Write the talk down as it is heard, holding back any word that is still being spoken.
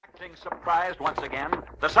Acting surprised once again,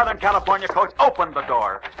 the Southern California coach opened the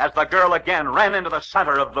door as the girl again ran into the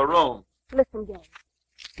center of the room. Listen, Gary.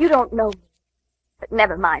 You don't know me, but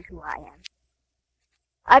never mind who I am.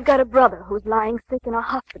 I've got a brother who's lying sick in a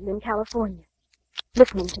hospital in California,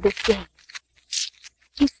 listening to this game.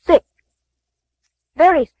 He's sick.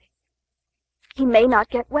 Very sick. He may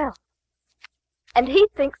not get well. And he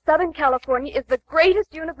thinks Southern California is the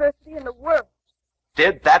greatest university in the world.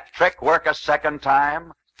 Did that trick work a second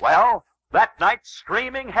time? Well, that night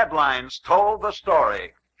screaming headlines told the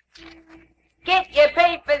story. Get your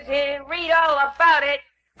papers here, read all about it.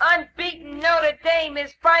 Unbeaten Notre Dame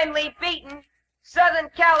is finally beaten. Southern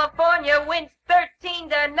California wins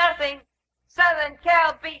 13-0. Southern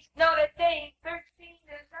Cal beats Notre Dame 13-0.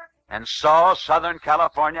 And so Southern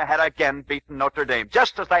California had again beaten Notre Dame,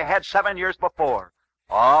 just as they had 7 years before.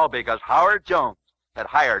 All because Howard Jones had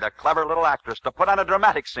hired a clever little actress to put on a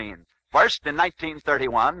dramatic scene, first in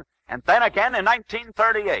 1931 and then again in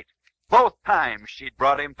 1938. Both times she'd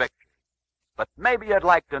brought him victory. But maybe you'd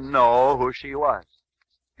like to know who she was.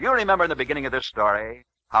 Do you remember in the beginning of this story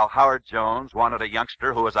how Howard Jones wanted a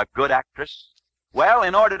youngster who was a good actress? Well,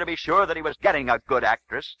 in order to be sure that he was getting a good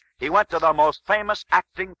actress, he went to the most famous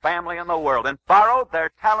acting family in the world and borrowed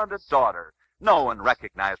their talented daughter. No one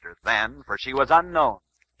recognized her then, for she was unknown.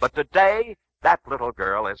 But today, that little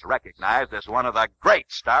girl is recognized as one of the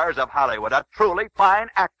great stars of Hollywood, a truly fine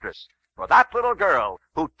actress. For that little girl,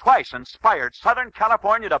 who twice inspired Southern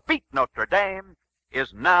California to beat Notre Dame,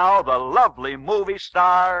 is now the lovely movie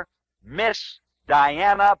star, Miss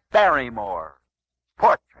Diana Barrymore.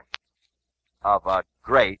 Portrait of a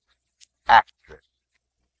great actress.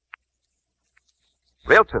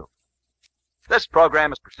 Reel 2. This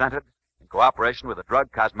program is presented in cooperation with the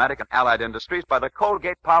Drug, Cosmetic, and Allied Industries by the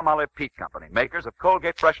Colgate-Palmolive Peat Company, makers of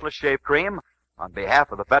Colgate Freshless Shave Cream, on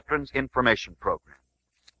behalf of the Veterans Information Program.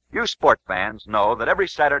 You sport fans know that every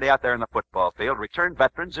Saturday out there in the football field, returned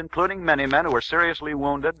veterans, including many men who were seriously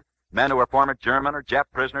wounded, men who were former German or Jap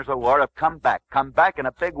prisoners of war, have come back in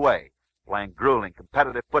a big way, playing grueling,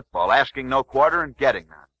 competitive football, asking no quarter and getting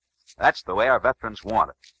none. That's the way our veterans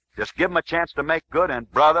want it. Just give them a chance to make good,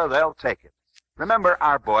 and, brother, they'll take it. Remember,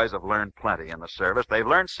 our boys have learned plenty in the service. They've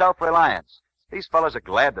learned self-reliance. These fellows are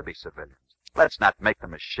glad to be civilians. Let's not make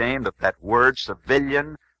them ashamed of that word,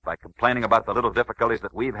 civilian, by complaining about the little difficulties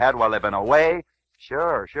that we've had while they've been away.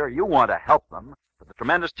 Sure, you want to help them for the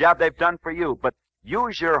tremendous job they've done for you, but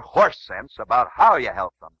use your horse sense about how you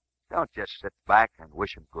help them. Don't just sit back and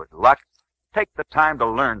wish them good luck. Take the time to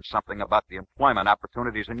learn something about the employment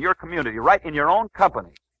opportunities in your community, right in your own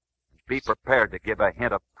company. Be prepared to give a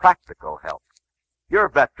hint of practical help. Your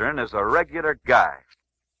veteran is a regular guy,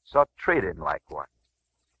 so treat him like one.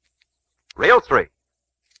 Reel 3.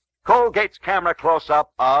 Colgate's camera close-up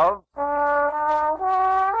of...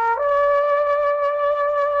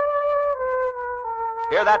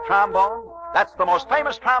 Hear that trombone? That's the most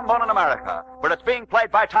famous trombone in America, but it's being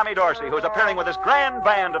played by Tommy Dorsey, who's appearing with his grand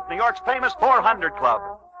band at New York's famous 400 Club.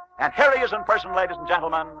 And here he is in person, ladies and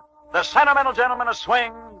gentlemen, the sentimental gentleman of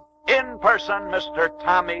swing, in person, Mr.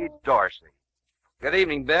 Tommy Dorsey. Good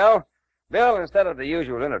evening, Bill. Bill, instead of the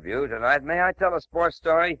usual interview tonight, may I tell a sports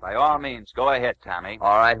story? By all means, go ahead, Tommy.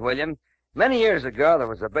 All right, William. Many years ago, there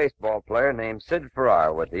was a baseball player named Sid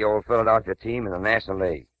Farrar with the old Philadelphia team in the National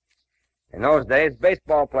League. In those days,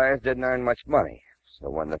 baseball players didn't earn much money.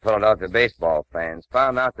 So when the Philadelphia baseball fans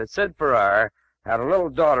found out that Sid Farrar had a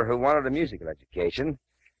little daughter who wanted a musical education,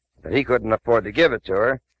 that he couldn't afford to give it to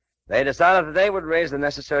her, they decided that they would raise the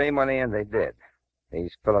necessary money, and they did.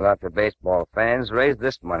 These Philadelphia baseball fans raised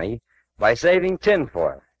this money by saving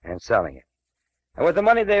tinfoil and selling it. And with the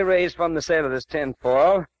money they raised from the sale of this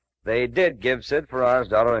tinfoil, they did give Sid Farrar's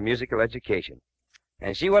daughter a musical education.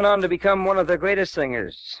 And she went on to become one of the greatest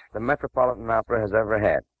singers the Metropolitan Opera has ever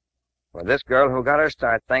had. For this girl, who got her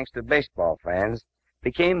start thanks to baseball fans,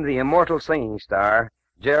 became the immortal singing star,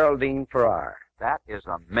 Geraldine Farrar. That is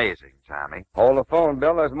amazing, Tommy. Hold the phone,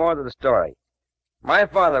 Bill. There's more to the story. My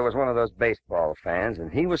father was one of those baseball fans,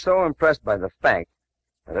 and he was so impressed by the fact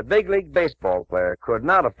that a big league baseball player could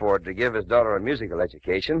not afford to give his daughter a musical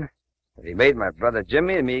education that he made my brother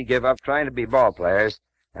Jimmy and me give up trying to be ball players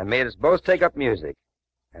and made us both take up music.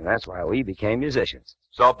 And that's why we became musicians.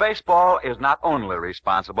 So baseball is not only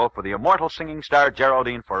responsible for the immortal singing star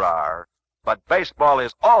Geraldine Farrar, but baseball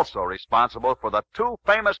is also responsible for the two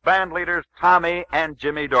famous band leaders, Tommy and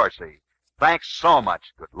Jimmy Dorsey. Thanks so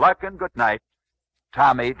much. Good luck and good night,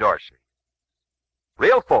 Tommy Dorsey.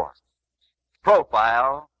 Reel 4.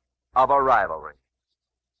 Profile of a rivalry.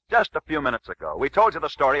 Just a few minutes ago, we told you the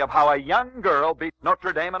story of how a young girl beat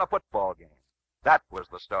Notre Dame in a football game. That was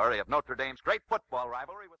the story of Notre Dame's great football rivalry with